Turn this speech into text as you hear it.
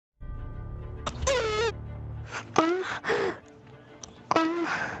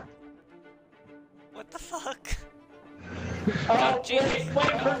What the fuck? Oh, Jesus.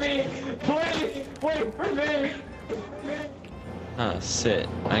 wait for me! Please, wait for me! Oh, sit.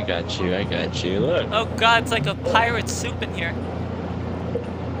 I got you, look. Oh god, it's like a pirate soup in here.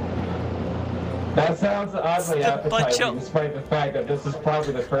 That sounds oddly It's a bunch appetizing, of- despite the fact that this is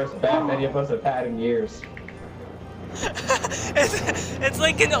probably the first bath any of us have had in years. It's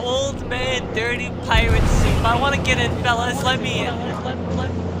like an old man dirty pirate soup. I want to get in, fellas. Let me in.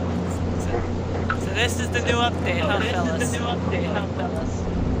 So this is the new update, huh, fellas?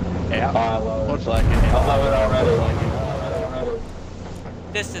 Yeah. I love it. Looks like it. I love it already.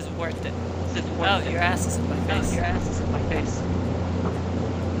 This is worth it. Oh, your ass is in my face.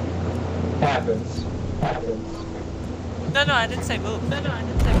 Happens. No, I didn't say move.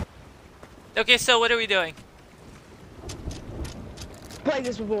 Okay, so what are we doing? Played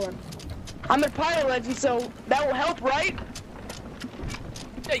this before. I'm a pirate legend, so that will help, right?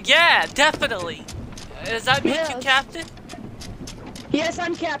 Yeah, definitely. Does that make you Yes. captain? Yes,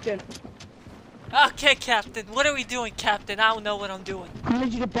 I'm captain. Okay, captain. What are we doing, captain? I don't know what I'm doing. I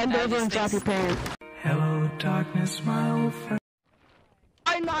need you to bend over and drop your pants. Hello, darkness, my old friend.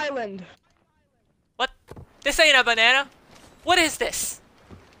 I'm Island. What? This ain't a banana. What is this?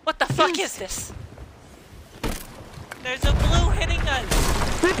 What the fuck is this? There's a blue hitting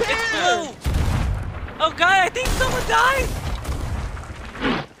us. Repair! It's blue. Oh god, I think someone died.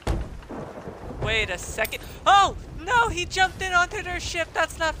 Wait a second. Oh no, he jumped in onto their ship.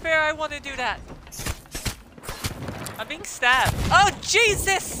 That's not fair. I want to do that. I'm being stabbed. Oh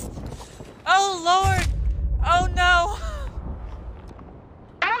Jesus! Oh Lord! Oh no!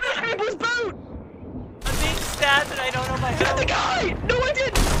 Out of people's boat! I'm being stabbed and I don't know my Get the health. guy! No, I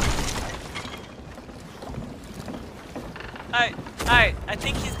didn't! Alright, I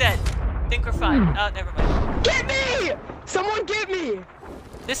think he's dead. I think we're fine. Oh, never mind. Get me! Someone get me!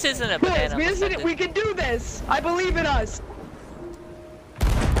 This isn't a Yes, banana. we can do this! I believe in us!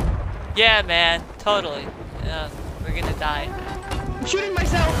 Yeah, man, totally. We're gonna die. I'm shooting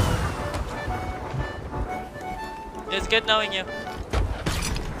myself! It's good knowing you.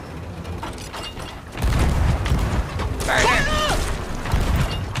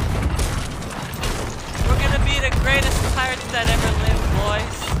 We're gonna be the greatest pirates that ever lived,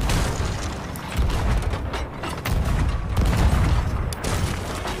 boys.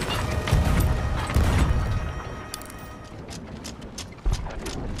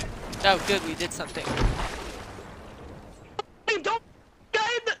 Oh, good, we did something. Hey, don't!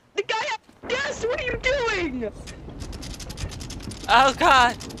 The guy! Yes, what are you doing? Oh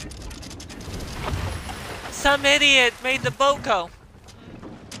god! Some idiot made the boat go.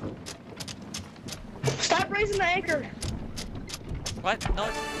 Stop raising the anchor! What? No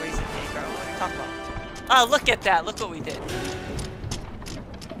one's raising the anchor. What are you talking about? Oh, look at that. Look what we did.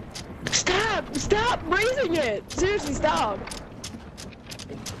 Stop raising it! Seriously, stop!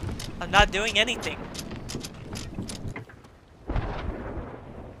 I'm not doing anything.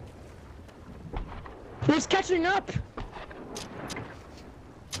 Who's catching up?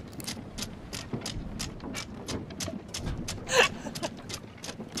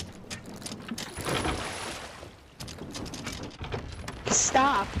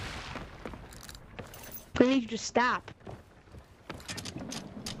 Stop. I need you to stop.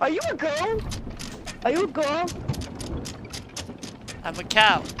 Are you a girl? Are you a girl? I'm a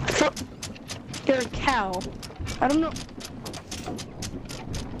cow. You're a cow. I don't know.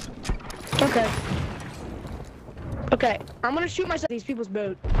 Okay. Okay, I'm gonna shoot myself at these people's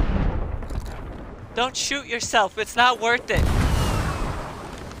boat. Don't shoot yourself. It's not worth it.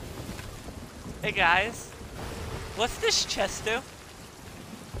 Hey guys, what's this chest do?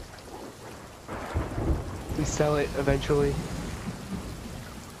 We sell it eventually.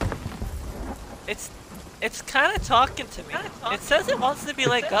 It's kind of talking to me. It says it wants to be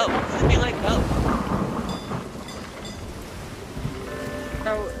let go.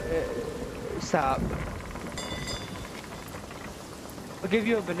 Oh, stop. I'll give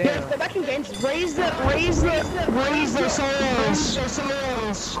you a banana. Guys, go back in games. Raise the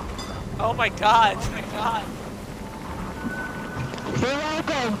sails. Oh my god. You're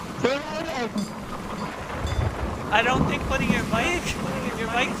welcome. I don't think putting your mic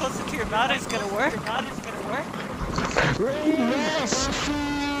closer to your mouth is gonna work. Yes.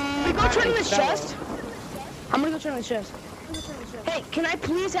 Can we go turn this chest? I'm gonna go turn this chest. Hey, can I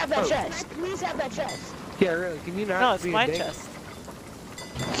please have that chest? Yeah, really. Can you not? No, it's be a my dick? chest.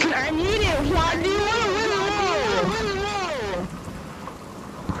 I need it. Why do you want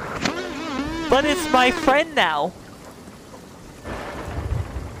it? But it's my friend now.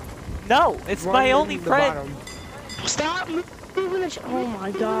 No, it's Run my in only the friend. bottom. Stop moving the Oh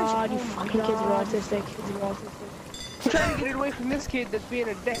my god, you fucking kids are autistic. I'm trying to get it away from this kid that's being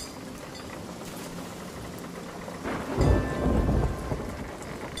a dick.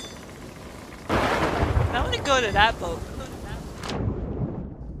 I want to go to that boat.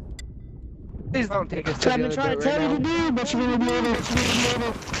 Please don't take us to I've the been other trying boat to tell right you to now. do, but you're gonna be able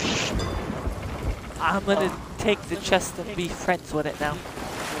to. I'm gonna take the chest and be friends with it now.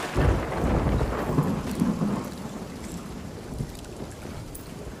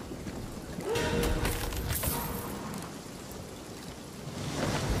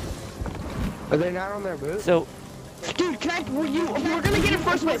 Are they not on their boat? So, Dude, can I? We're gonna get it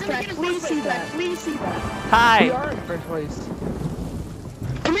first place. Can I please see that? Please see that. We hi. are in first place.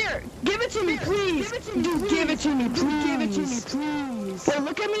 Come here. Give it to me, please. Dude, give it to me, please. Give it to me, please. Wait,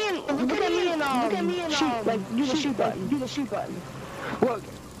 look at me and shoot. Like, do the shoot button. Do the shoot button. Look,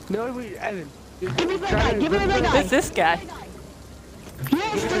 no, Evan. Give me that guy. Give me that guy. Who's this guy?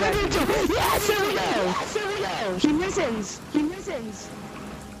 Yes, deliver it to him. Yes, here we go. Yes, here we go. He listens. He listens.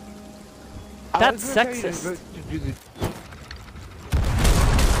 That's sexist.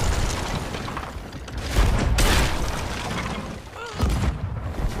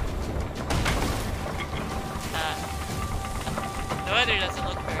 The weather doesn't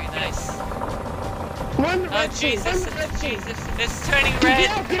look very nice. Oh Jesus! It's turning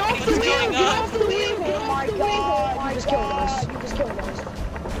red. Get off the What's wheel. going Get on? off the wheel. Oh my god. You just killed us. You just killed us.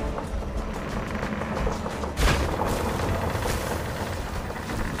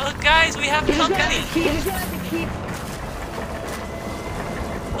 Oh guys, we have company. You just have to keep.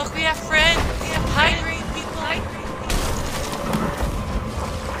 Look, we have friends. We have high-grade people.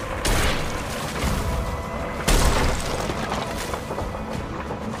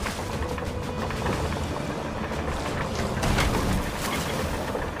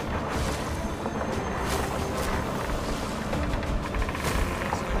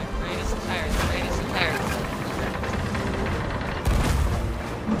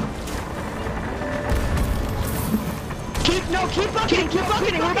 Keep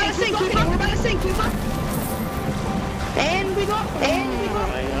bucketing. We're about to sink. Keep up. And we go. Oh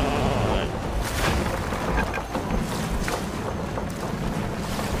my god.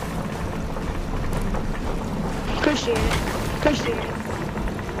 Appreciate it.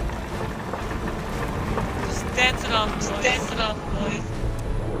 Just dance it off, boys.